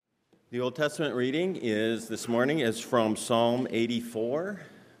The Old Testament reading this morning is from Psalm 84,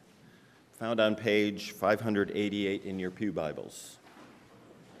 found on page 588 in your pew Bibles.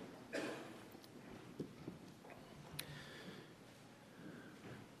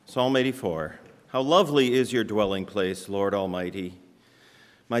 Psalm 84. How lovely is your dwelling place, Lord Almighty.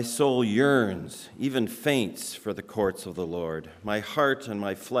 My soul yearns, even faints, for the courts of the Lord. My heart and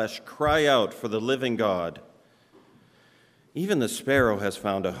my flesh cry out for the living God. Even the sparrow has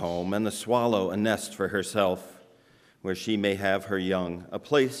found a home, and the swallow a nest for herself, where she may have her young, a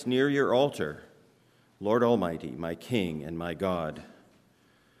place near your altar, Lord Almighty, my King and my God.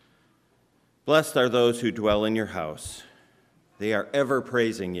 Blessed are those who dwell in your house. They are ever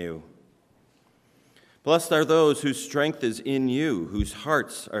praising you. Blessed are those whose strength is in you, whose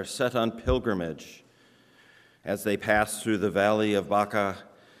hearts are set on pilgrimage. As they pass through the valley of Baca,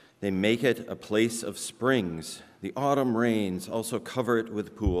 they make it a place of springs. The autumn rains also cover it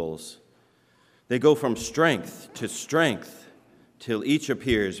with pools. They go from strength to strength till each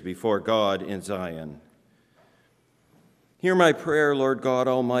appears before God in Zion. Hear my prayer, Lord God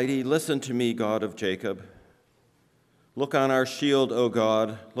Almighty. Listen to me, God of Jacob. Look on our shield, O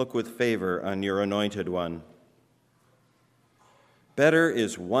God. Look with favor on your anointed one. Better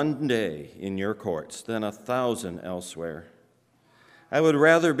is one day in your courts than 1,000 elsewhere. I would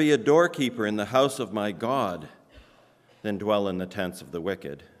rather be a doorkeeper in the house of my God than dwell in the tents of the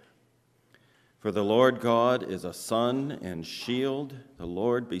wicked. For the Lord God is a sun and shield. The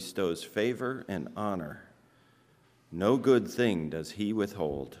Lord bestows favor and honor. No good thing does he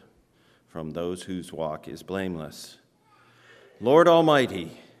withhold from those whose walk is blameless. Lord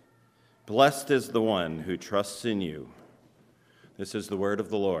Almighty, blessed is the one who trusts in you. This is the word of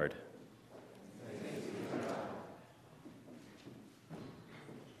the Lord.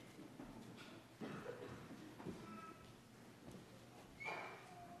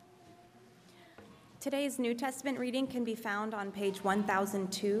 Today's New Testament reading can be found on page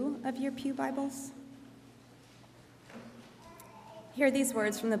 1002 of your pew Bibles. Hear these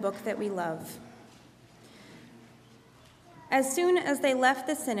words from the book that we love. As soon as they left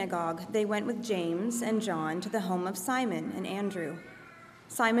the synagogue, they went with James and John to the home of Simon and Andrew.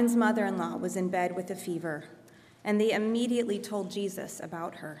 Simon's mother-in-law was in bed with a fever, and they immediately told Jesus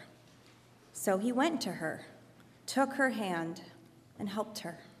about her. So he went to her, took her hand, and helped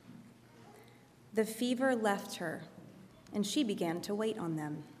her. The fever left her, and she began to wait on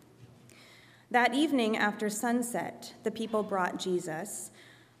them. That evening after sunset, the people brought to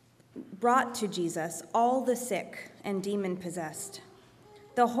Jesus all the sick and demon-possessed.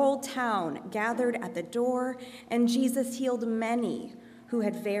 The whole town gathered at the door, and Jesus healed many who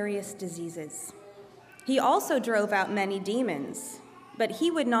had various diseases. He also drove out many demons, but he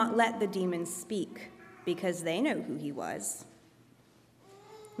would not let the demons speak, because they know who he was.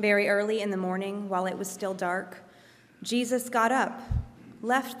 Very early in the morning, while it was still dark, Jesus got up,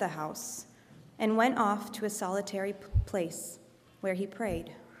 left the house, and went off to a solitary place where he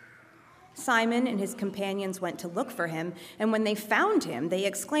prayed. Simon and his companions went to look for him, and when they found him, they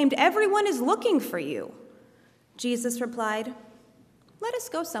exclaimed, "Everyone is looking for you." Jesus replied, "Let us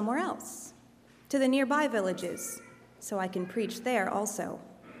go somewhere else, to the nearby villages, so I can preach there also.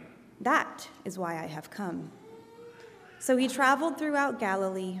 That is why I have come." So he traveled throughout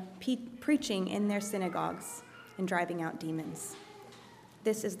Galilee, preaching in their synagogues and driving out demons.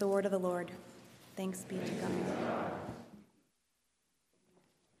 This is the word of the Lord. Thanks be to God.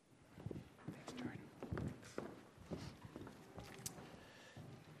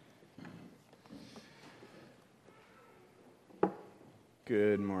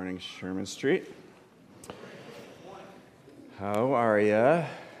 Good morning, Sherman Street. How are ya?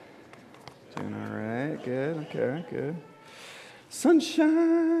 Doing all right? Good, okay, good.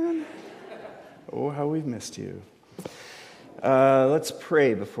 Sunshine! Oh, how we've missed you. Let's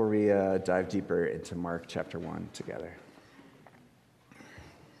pray before we dive deeper into Mark chapter 1 together.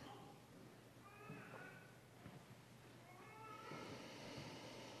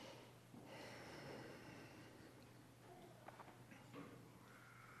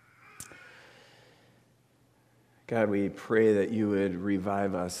 God, we pray that you would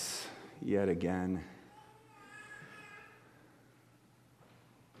revive us yet again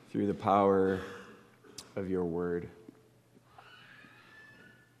through the power of your word,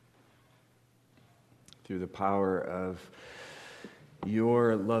 through the power of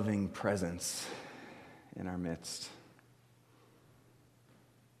your loving presence in our midst.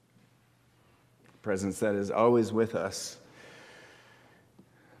 Presence that is always with us,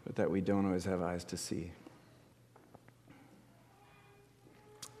 but that we don't always have eyes to see.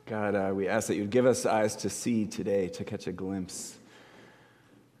 God, we ask that you'd give us eyes to see today, to catch a glimpse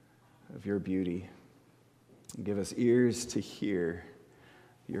of your beauty. And give us ears to hear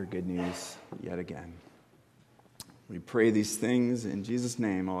your good news yet again. We pray these things in Jesus'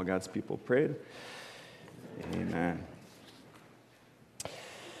 name. All God's people prayed. Amen.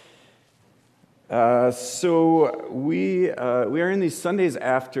 So we are in these Sundays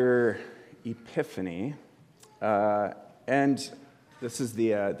after Epiphany, and this is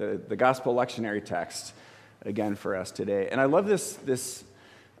the gospel lectionary text again for us today. And I love this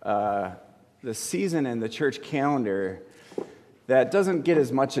season in the church calendar that doesn't get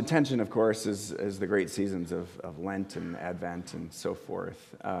as much attention, of course, as the great seasons of Lent and Advent and so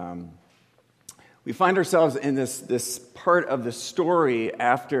forth. We find ourselves in this part of the story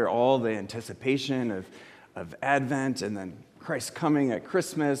after all the anticipation of Advent and then Christ coming at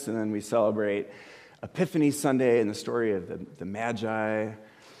Christmas, and then we celebrate Epiphany Sunday and the story of the Magi,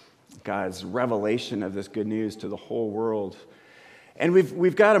 God's revelation of this good news to the whole world. And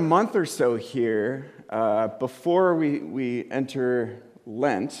we've got a month or so here before we enter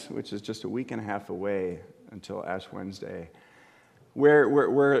Lent, which is just a week and a half away until Ash Wednesday, where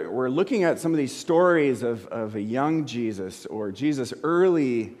we're looking at some of these stories of a young Jesus or Jesus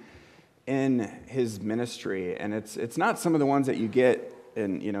early in his ministry. And it's not some of the ones that you get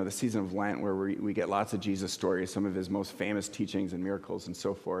in the season of Lent where we get lots of Jesus stories, some of his most famous teachings and miracles and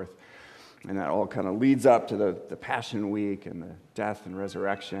so forth. And that all kind of leads up to the Passion Week and the death and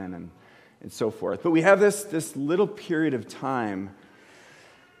resurrection and so forth. But we have this little period of time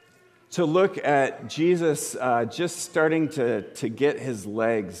to look at Jesus just starting to get his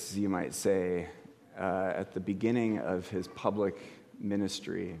legs, you might say, at the beginning of his public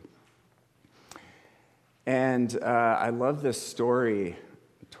ministry. And I love this story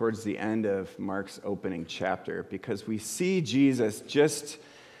towards the end of Mark's opening chapter because we see Jesus just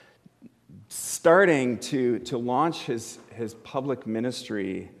starting to launch his public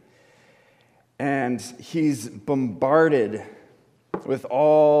ministry, and he's bombarded with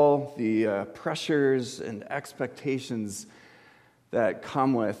all the pressures and expectations that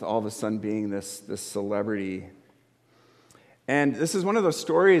come with all of a sudden being this celebrity. And this is one of those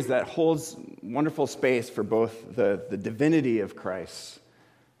stories that holds wonderful space for both the divinity of Christ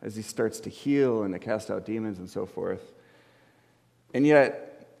as he starts to heal and to cast out demons and so forth, and yet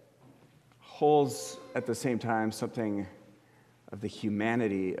holds at the same time something of the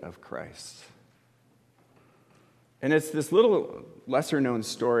humanity of Christ. And it's this little lesser-known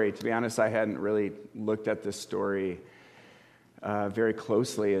story. To be honest, I hadn't really looked at this story very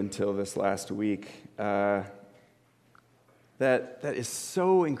closely until this last week. That is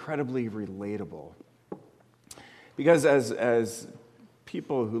so incredibly relatable. Because as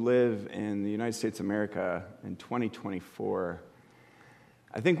people who live in the United States of America in 2024,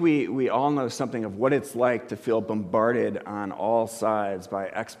 I think we all know something of what it's like to feel bombarded on all sides by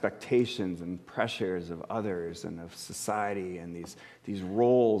expectations and pressures of others and of society and these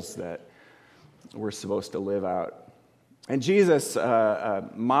roles that we're supposed to live out. And Jesus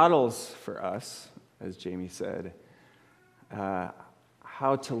models for us, as Jamie said,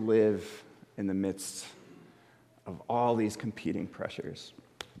 how to live in the midst of all these competing pressures.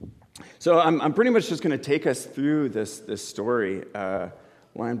 So I'm pretty much just going to take us through this story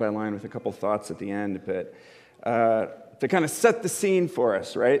line by line with a couple thoughts at the end, but to kind of set the scene for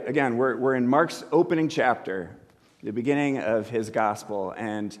us, right? Again, we're in Mark's opening chapter, the beginning of his gospel,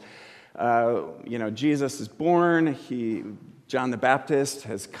 and Jesus is born. John the Baptist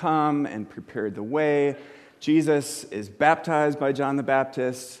has come and prepared the way. Jesus is baptized by John the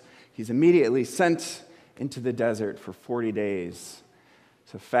Baptist. He's immediately sent into the desert for 40 days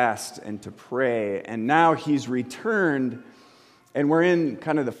to fast and to pray, and now he's returned. And we're in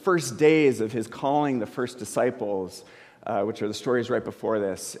kind of the first days of his calling the first disciples, which are the stories right before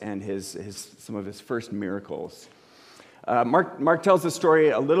this, and some of his first miracles. Mark tells the story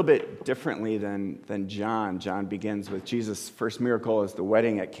a little bit differently than John. John begins with Jesus' first miracle as the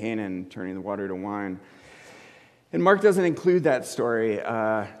wedding at Canaan, turning the water to wine. And Mark doesn't include that story.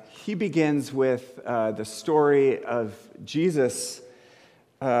 He begins with the story of Jesus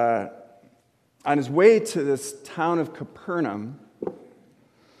on his way to this town of Capernaum,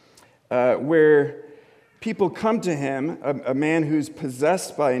 where people come to him, a man who's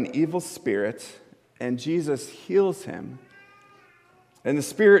possessed by an evil spirit, and Jesus heals him. And the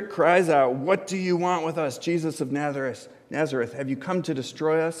spirit cries out, "What do you want with us, Jesus of Nazareth? Have you come to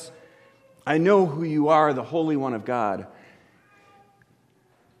destroy us? I know who you are, the Holy One of God."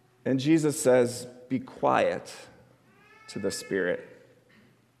 And Jesus says, "Be quiet," to the spirit.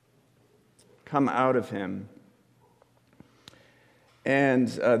 "Come out of him." And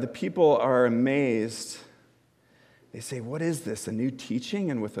the people are amazed They say, "What is this? A new teaching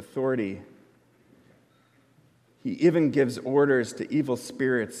and with authority?" He even gives orders to evil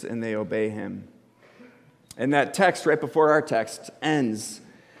spirits, and they obey him. And that text right before our text ends.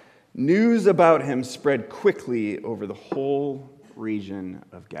 News about him spread quickly over the whole region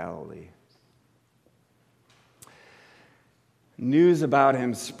of Galilee. News about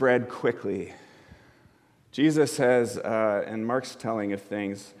him spread quickly. Jesus has, in Mark's telling of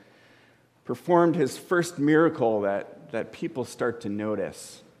things, performed his first miracle that people start to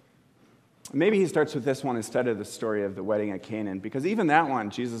notice. Maybe he starts with this one instead of the story of the wedding at Canaan, because even that one,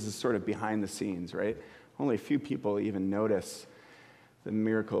 Jesus is sort of behind the scenes, right? Only a few people even notice the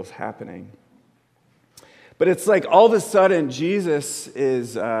miracles happening. But it's like all of a sudden, Jesus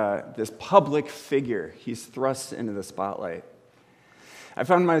is this public figure. He's thrust into the spotlight. I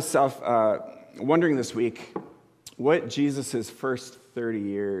found myself wondering this week what Jesus' first 30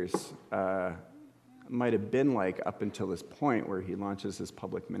 years might have been like up until this point where he launches his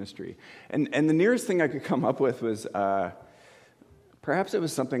public ministry. And the nearest thing I could come up with was perhaps it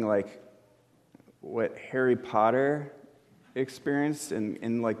was something like what Harry Potter experienced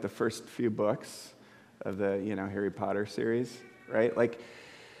in like the first few books of the Harry Potter series, right? Like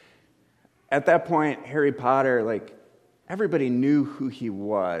at that point, Harry Potter, like everybody knew who he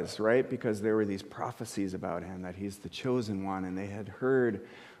was, right? Because there were these prophecies about him that he's the chosen one, and they had heard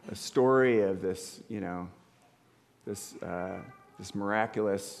a story of this, this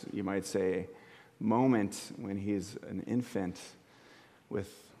miraculous, you might say, moment when he's an infant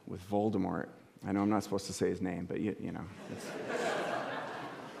with Voldemort. I know I'm not supposed to say his name, but you know, it's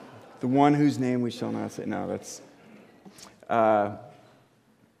the one whose name we shall not say. No, that's. But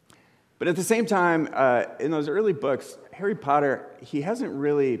at the same time, in those early books, Harry Potter, he hasn't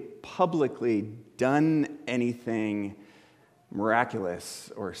really publicly done anything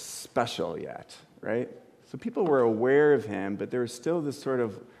miraculous or special yet, right? So people were aware of him, but there was still this sort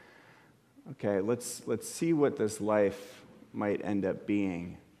of, okay, let's see what this life might end up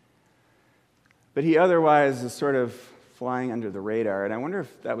being. But he otherwise is sort of flying under the radar, and I wonder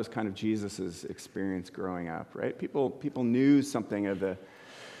if that was kind of Jesus' experience growing up, right? People knew something of the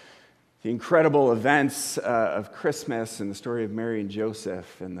incredible events of Christmas and the story of Mary and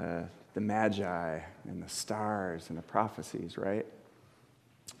Joseph and the Magi and the stars and the prophecies, right?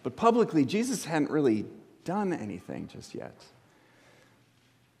 But publicly, Jesus hadn't really done anything just yet.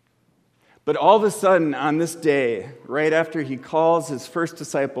 But all of a sudden, on this day, right after he calls his first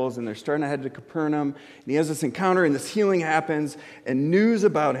disciples and they're starting to head to Capernaum, and he has this encounter and this healing happens, and news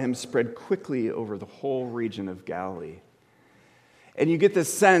about him spread quickly over the whole region of Galilee. And you get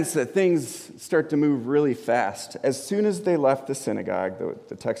this sense that things start to move really fast. As soon as they left the synagogue,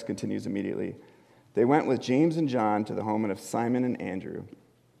 the text continues immediately, they went with James and John to the home of Simon and Andrew.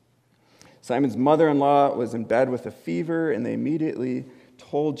 Simon's mother-in-law was in bed with a fever, and they immediately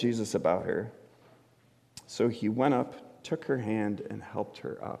told Jesus about her. So he went up, took her hand, and helped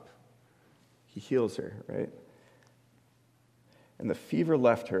her up. He heals her, right? And the fever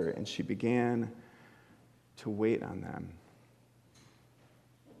left her, and she began to wait on them.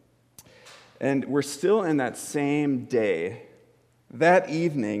 And we're still in that same day. That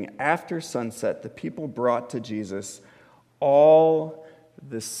evening, after sunset, the people brought to Jesus all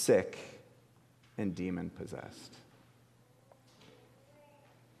the sick and demon-possessed.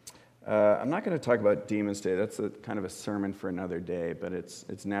 I'm not going to talk about demons today. That's kind of a sermon for another day, but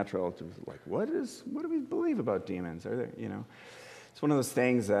it's natural to like, what do we believe about demons? Are there, it's one of those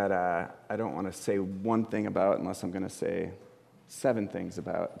things that I don't want to say one thing about unless I'm going to say 7 things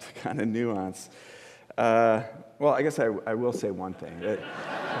about to kind of nuance. Well, I guess I will say one thing.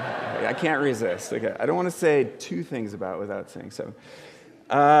 I can't resist. Okay, I don't want to say 2 things about without saying 7.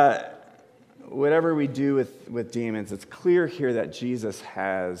 Whatever we do with demons, it's clear here that Jesus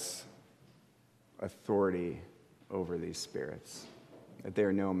has authority over these spirits, that they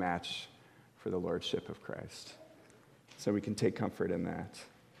are no match for the lordship of Christ. So we can take comfort in that.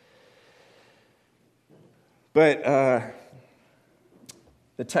 But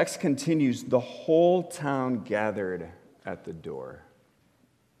the text continues, the whole town gathered at the door.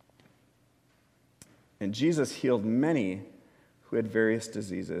 And Jesus healed many who had various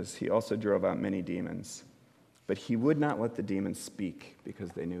diseases. He also drove out many demons. But he would not let the demons speak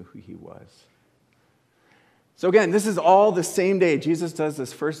because they knew who he was. So again, this is all the same day. Jesus does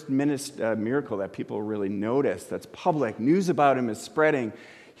this first miracle that people really notice, that's public. News about him is spreading.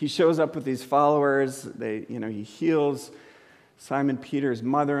 He shows up with these followers. He heals Simon Peter's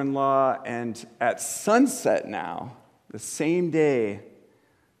mother-in-law. And at sunset now, the same day,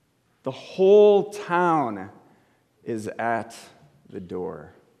 the whole town is at the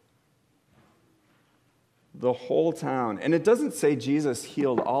door. The whole town. And it doesn't say Jesus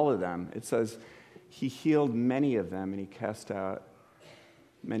healed all of them. It says he healed many of them and he cast out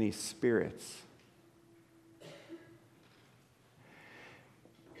many spirits.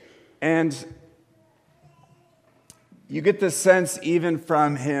 And you get this sense even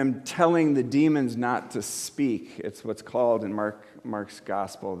from him telling the demons not to speak. It's what's called in Mark's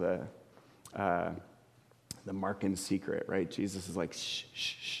gospel the Markan secret, right? Jesus is like, shh,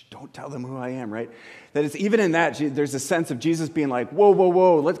 shh, shh, don't tell them who I am, right? That it's even in that, there's a sense of Jesus being like, whoa, whoa,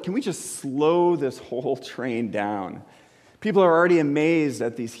 whoa, can we just slow this whole train down? People are already amazed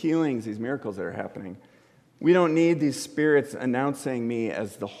at these healings, these miracles that are happening. We don't need these spirits announcing me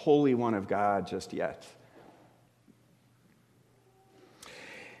as the Holy One of God just yet.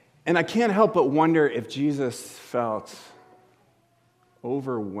 And I can't help but wonder if Jesus felt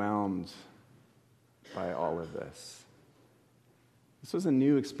overwhelmed by all of this. This was a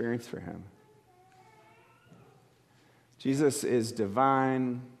new experience for him. Jesus is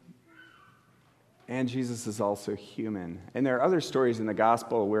divine, and Jesus is also human. And there are other stories in the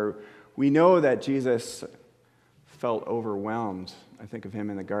gospel where we know that Jesus felt overwhelmed. I think of him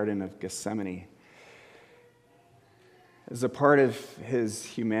in the Garden of Gethsemane. As a part of his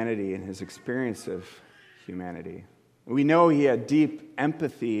humanity and his experience of humanity. We know he had deep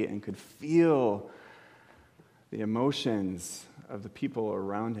empathy and could feel the emotions of the people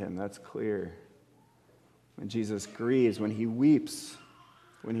around him. That's clear. When Jesus grieves, when he weeps,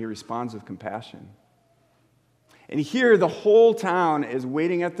 when he responds with compassion. And here, the whole town is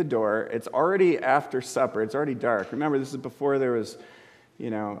waiting at the door. It's already after supper. It's already dark. Remember, this is before there was,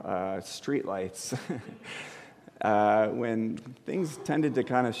 street lights. When things tended to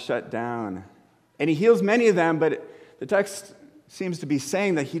kind of shut down. And he heals many of them, but the text seems to be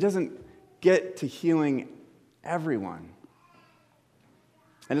saying that he doesn't get to healing everyone.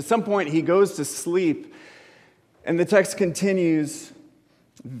 And at some point, he goes to sleep, and the text continues,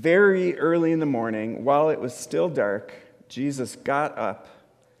 very early in the morning, while it was still dark, Jesus got up,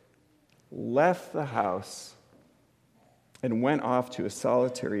 left the house, and went off to a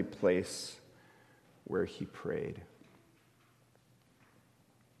solitary place where he prayed.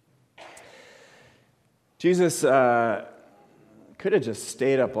 Jesus could have just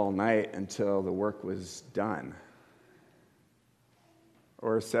stayed up all night until the work was done.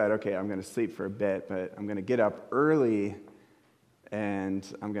 Or said, okay, I'm going to sleep for a bit, but I'm going to get up early and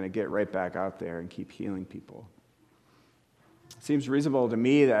I'm going to get right back out there and keep healing people. It seems reasonable to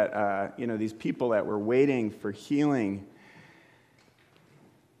me that, these people that were waiting for healing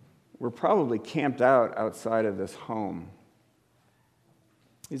were probably camped out outside of this home.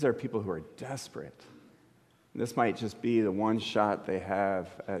 These are people who are desperate. This might just be the one shot they have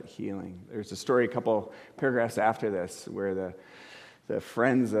at healing. There's a story a couple paragraphs after this where the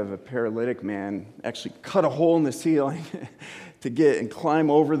friends of a paralytic man actually cut a hole in the ceiling to get and climb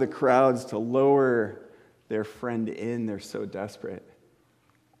over the crowds to lower their friend in. They're so desperate.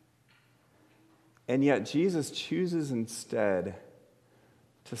 And yet Jesus chooses instead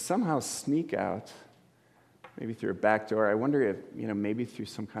to somehow sneak out, maybe through a back door. I wonder if, maybe through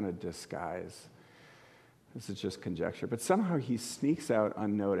some kind of disguise. This is just conjecture. But somehow he sneaks out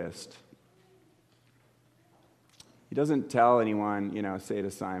unnoticed. He doesn't tell anyone, say to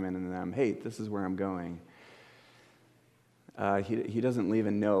Simon and them, hey, this is where I'm going. He doesn't leave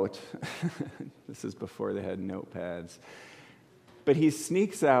a note. This is before they had notepads. But he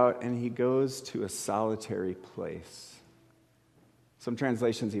sneaks out and he goes to a solitary place. Some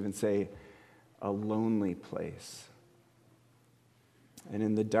translations even say a lonely place. And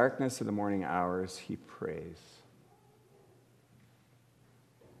in the darkness of the morning hours, he prays.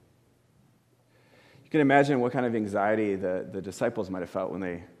 You can imagine what kind of anxiety the disciples might have felt when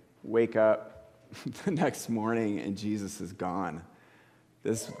they wake up the next morning and Jesus is gone.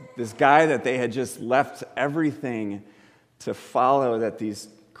 This guy that they had just left everything to follow, that these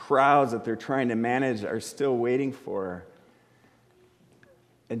crowds that they're trying to manage are still waiting for.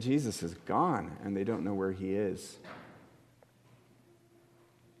 And Jesus is gone, and they don't know where he is.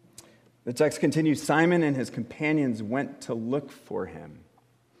 The text continues, Simon and his companions went to look for him.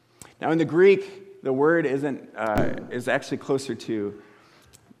 Now in the Greek, the word is actually closer to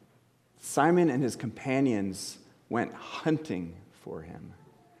Simon and his companions went hunting for him.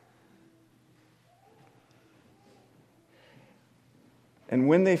 And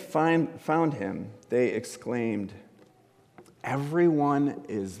when they found him, they exclaimed, everyone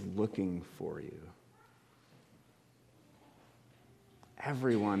is looking for you.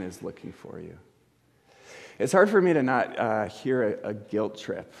 Everyone is looking for you. It's hard for me to not hear a guilt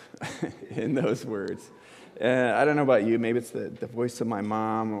trip in those words. I don't know about you. Maybe it's the voice of my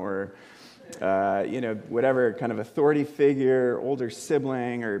mom or whatever kind of authority figure, older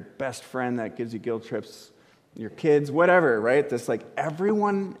sibling, or best friend that gives you guilt trips, your kids, whatever, right? This like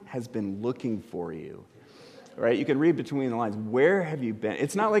everyone has been looking for you, right? You can read between the lines. Where have you been?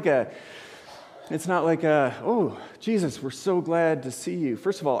 It's not like oh, Jesus, we're so glad to see you.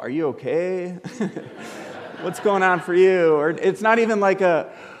 First of all, are you okay? What's going on for you? Or it's not even like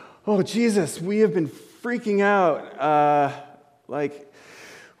oh, Jesus, we have been freaking out.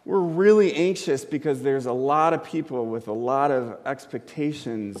 We're really anxious because there's a lot of people with a lot of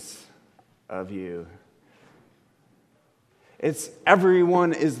expectations of you. It's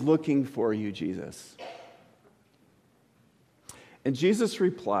everyone is looking for you, Jesus. And Jesus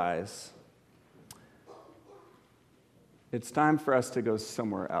replies, it's time for us to go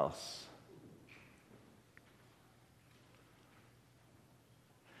somewhere else.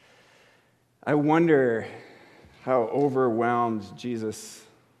 I wonder how overwhelmed Jesus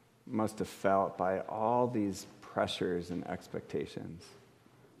must have felt by all these pressures and expectations.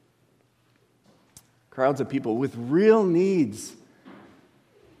 Crowds of people with real needs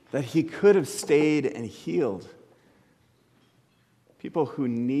that he could have stayed and healed. People who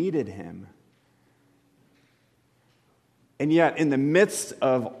needed him. And yet, in the midst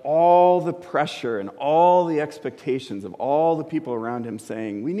of all the pressure and all the expectations of all the people around him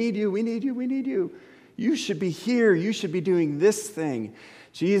saying, we need you, we need you, we need you. You should be here. You should be doing this thing.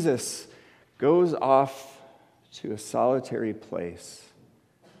 Jesus goes off to a solitary place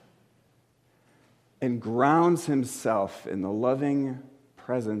and grounds himself in the loving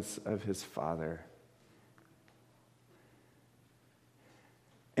presence of his Father.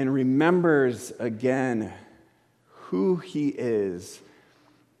 And remembers again who he is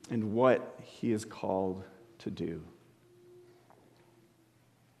and what he is called to do.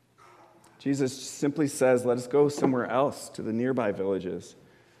 Jesus simply says, let us go somewhere else to the nearby villages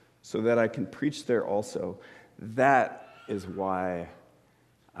so that I can preach there also. That is why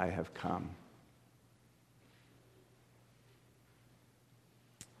I have come.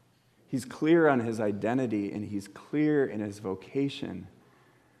 He's clear on his identity and he's clear in his vocation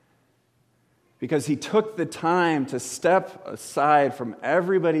because he took the time to step aside from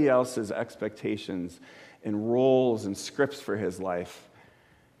everybody else's expectations and roles and scripts for his life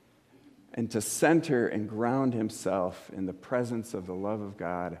and to center and ground himself in the presence of the love of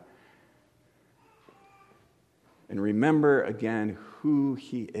God and remember again who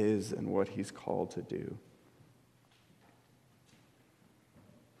he is and what he's called to do.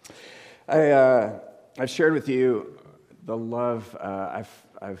 I've shared with you the love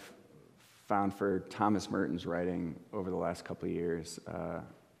I've found for Thomas Merton's writing over the last couple of years.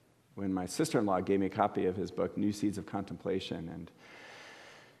 When my sister-in-law gave me a copy of his book, New Seeds of Contemplation, and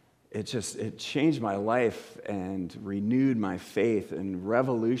it changed my life and renewed my faith and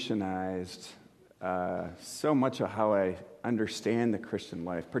revolutionized so much of how I understand the Christian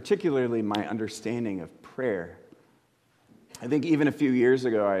life, particularly my understanding of prayer. I think even a few years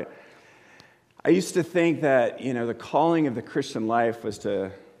ago, I used to think that, the calling of the Christian life was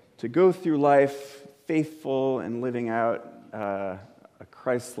to go through life faithful and living out a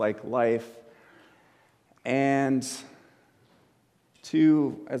Christ-like life, and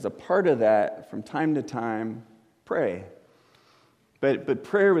to, as a part of that, from time to time, pray. But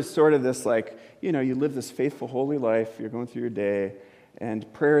prayer was sort of this you live this faithful, holy life, you're going through your day,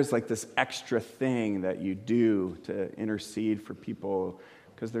 and prayer is like this extra thing that you do to intercede for people,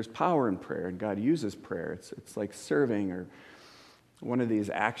 because there's power in prayer, and God uses prayer. It's like serving, or one of these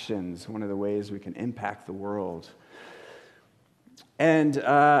actions, one of the ways we can impact the world. And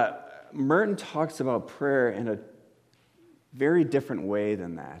Merton talks about prayer in a very different way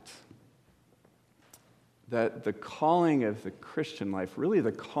than that. That the calling of the Christian life, really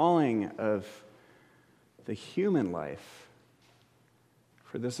the calling of the human life,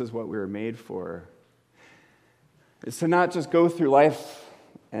 for this is what we were made for, is to not just go through life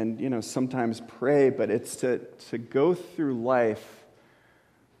and, sometimes pray, but it's to go through life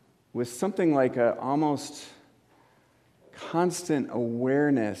with something like a almost constant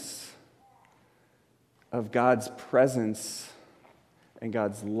awareness of God's presence and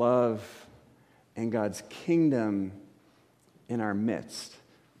God's love and God's kingdom in our midst.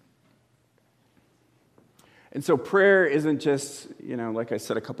 And so prayer isn't just, like I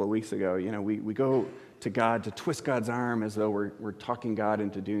said a couple of weeks ago, we go to God to twist God's arm as though we're talking God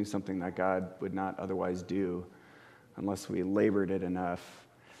into doing something that God would not otherwise do unless we labored it enough.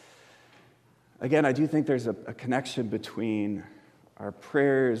 Again, I do think there's a connection between our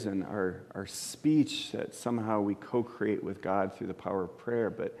prayers and our speech that somehow we co-create with God through the power of prayer.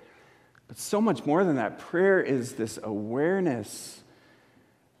 But so much more than that. Prayer is this awareness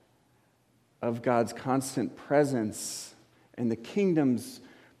of God's constant presence and the kingdom's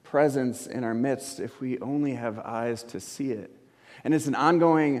presence in our midst if we only have eyes to see it. And it's an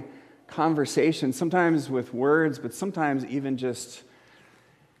ongoing conversation, sometimes with words, but sometimes even just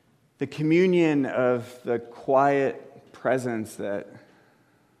the communion of the quiet presence that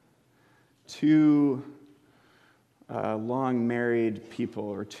two long married people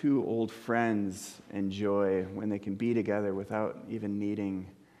or two old friends enjoy when they can be together without even needing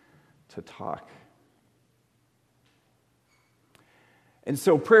to talk. And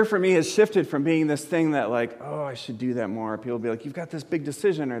so prayer for me has shifted from being this thing that like, oh, I should do that more. People will be like, you've got this big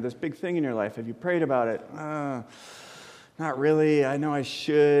decision or this big thing in your life. Have you prayed about it? Not really. I know I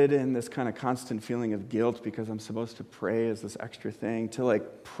should. And this kind of constant feeling of guilt because I'm supposed to pray as this extra thing. To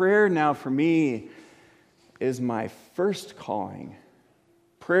like, prayer now for me is my first calling.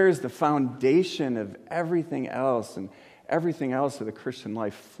 Prayer is the foundation of everything else, and everything else of the Christian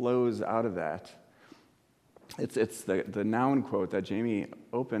life flows out of that. It's the noun quote that Jamie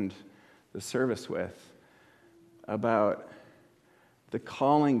opened the service with about the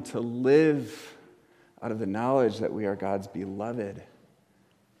calling to live out of the knowledge that we are God's beloved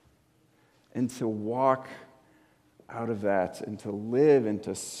and to walk out of that and to live and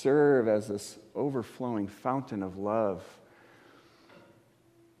to serve as this overflowing fountain of love.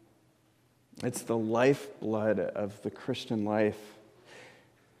 It's the lifeblood of the Christian life.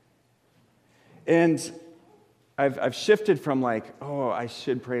 And I've shifted from like, oh, I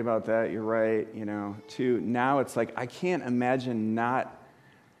should pray about that, you're right, to now it's like I can't imagine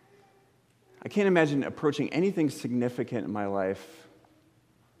approaching anything significant in my life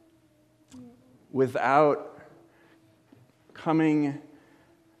without coming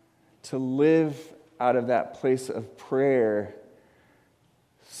to live out of that place of prayer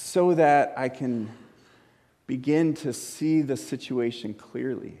so that I can begin to see the situation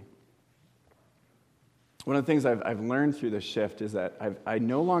clearly. One of the things I've learned through this shift is that I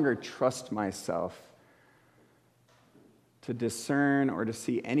no longer trust myself to discern or to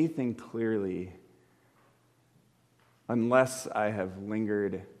see anything clearly unless I have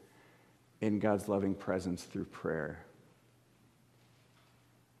lingered in God's loving presence through prayer.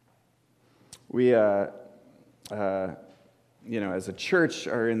 We, as a church,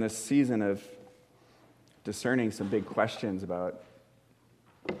 are in this season of discerning some big questions about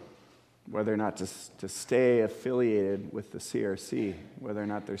whether or not to stay affiliated with the CRC, whether or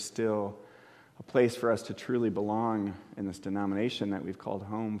not there's still a place for us to truly belong in this denomination that we've called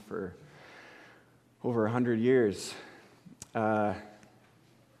home for over 100 years. And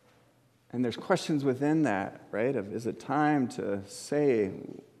there's questions within that, right? Is it time to say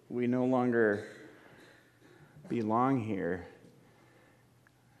we no longer belong here?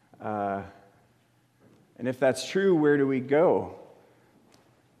 And if that's true, where do we go?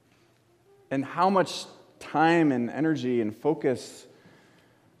 And how much time and energy and focus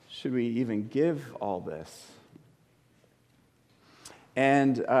should we even give all this?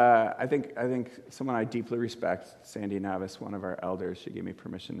 And I think someone I deeply respect, Sandy Navis, one of our elders, she gave me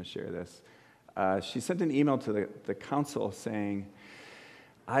permission to share this. She sent an email to the council saying,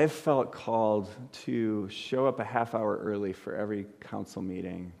 I've felt called to show up a half hour early for every council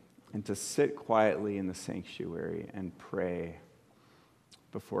meeting and to sit quietly in the sanctuary and pray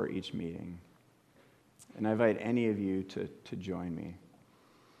before each meeting. And I invite any of you to join me.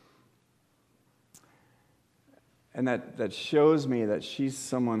 And that shows me that she's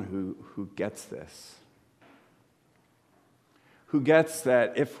someone who gets this. Who gets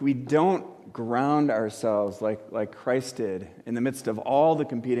that if we don't ground ourselves like Christ did in the midst of all the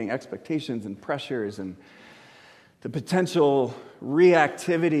competing expectations and pressures and the potential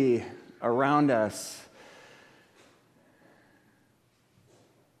reactivity around us,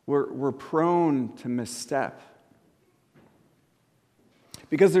 we're prone to misstep.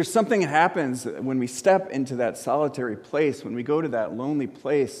 Because there's something that happens when we step into that solitary place, when we go to that lonely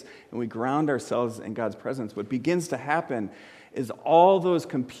place and we ground ourselves in God's presence. What begins to happen is all those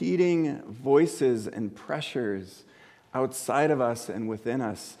competing voices and pressures outside of us and within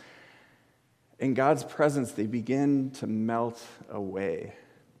us, in God's presence, they begin to melt away.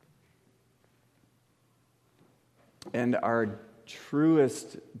 And our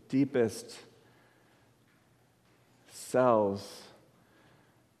truest, deepest selves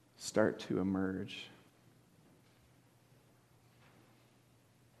start to emerge.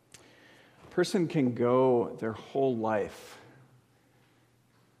 A person can go their whole life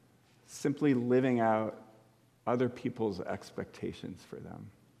simply living out other people's expectations for them.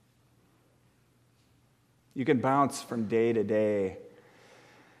 You can bounce from day to day,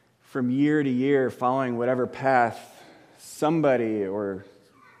 from year to year, following whatever path somebody or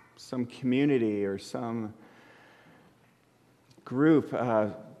some community or some group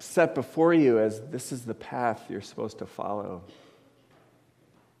set before you as this is the path you're supposed to follow.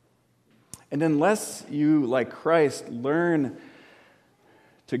 And unless you, like Christ, learn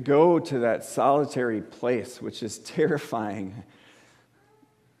to go to that solitary place, which is terrifying,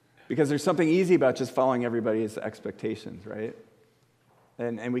 because there's something easy about just following everybody's expectations, right?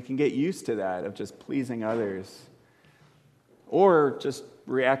 And we can get used to that, of just pleasing others, or just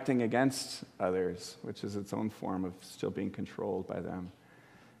reacting against others, which is its own form of still being controlled by them.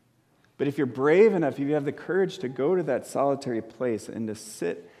 But if you're brave enough, if you have the courage to go to that solitary place and to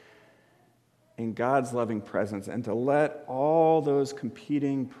sit in God's loving presence and to let all those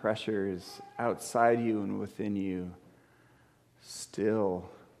competing pressures outside you and within you still.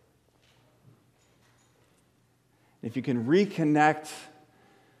 If you can reconnect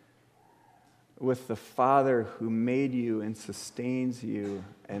with the Father who made you and sustains you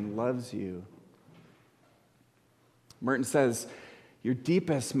and loves you. Merton says, your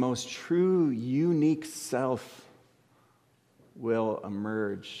deepest, most true, unique self will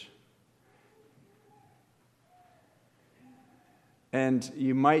emerge. And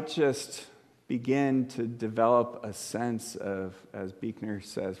you might just begin to develop a sense of, as Buechner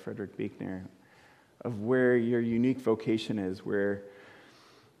says, Frederick Buechner, of where your unique vocation is, where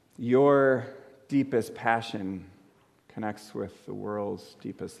your deepest passion connects with the world's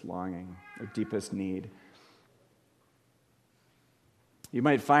deepest longing or deepest need. You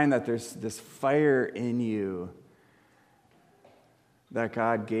might find that there's this fire in you that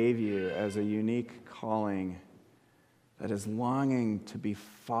God gave you as a unique calling that is longing to be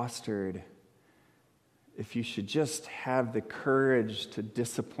fostered if you should just have the courage to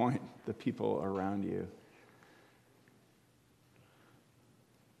disappoint the people around you.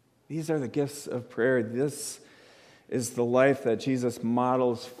 These are the gifts of prayer. This is the life that Jesus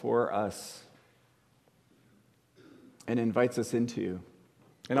models for us and invites us into.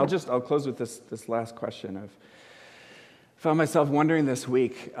 And I'll close with this last question. I found myself wondering this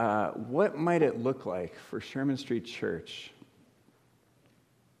week, what might it look like for Sherman Street Church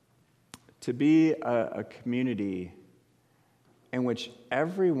to be a community in which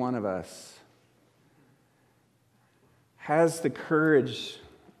every one of us has the courage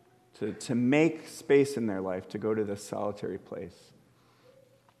to make space in their life to go to this solitary place.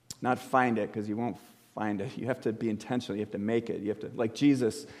 Not find it, because you won't find it. You have to be intentional. You have to make it. You have to, like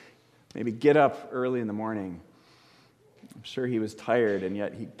Jesus, maybe get up early in the morning. I'm sure he was tired, and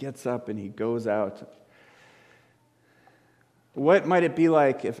yet he gets up and he goes out. What might it be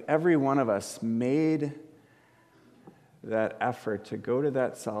like if every one of us made that effort to go to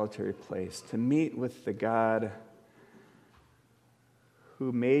that solitary place, to meet with the God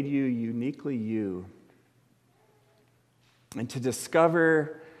who made you uniquely you, and to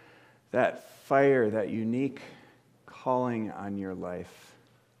discover that fire, that unique calling on your life,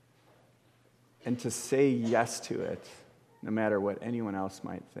 and to say yes to it, no matter what anyone else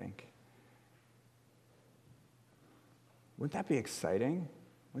might think? Wouldn't that be exciting?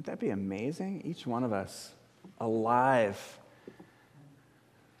 Wouldn't that be amazing? Each one of us alive,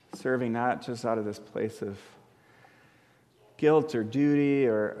 serving not just out of this place of guilt or duty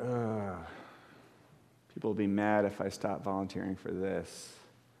or people will be mad if I stop volunteering for this,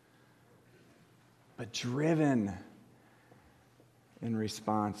 but driven in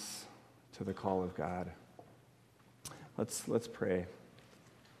response to the call of God. Let's pray.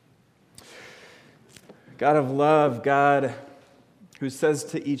 God of love, God who says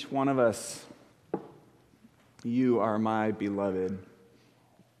to each one of us, you are my beloved.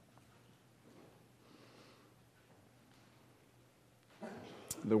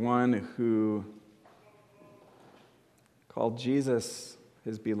 The one who called Jesus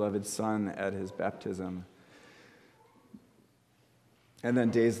his beloved son at his baptism. And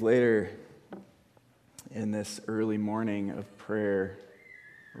then days later, in this early morning of prayer,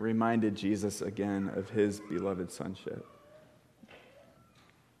 reminded Jesus again of his beloved sonship.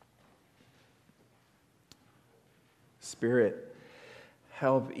 Spirit,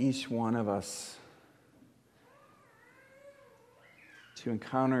 help each one of us to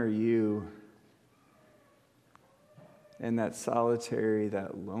encounter you in that solitary,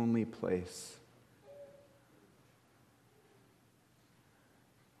 that lonely place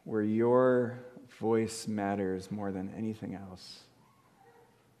where your voice matters more than anything else.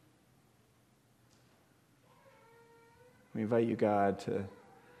 We invite you, God, to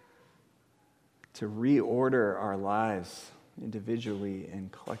reorder our lives individually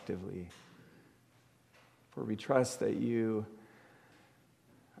and collectively. For we trust that you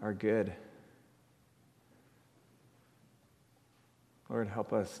are good. Lord,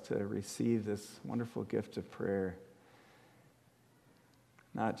 help us to receive this wonderful gift of prayer,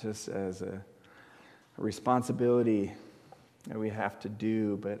 not just as a responsibility that we have to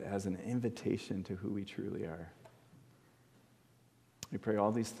do, but as an invitation to who we truly are. We pray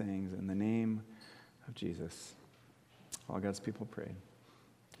all these things in the name of Jesus. All God's people prayed.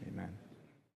 Amen.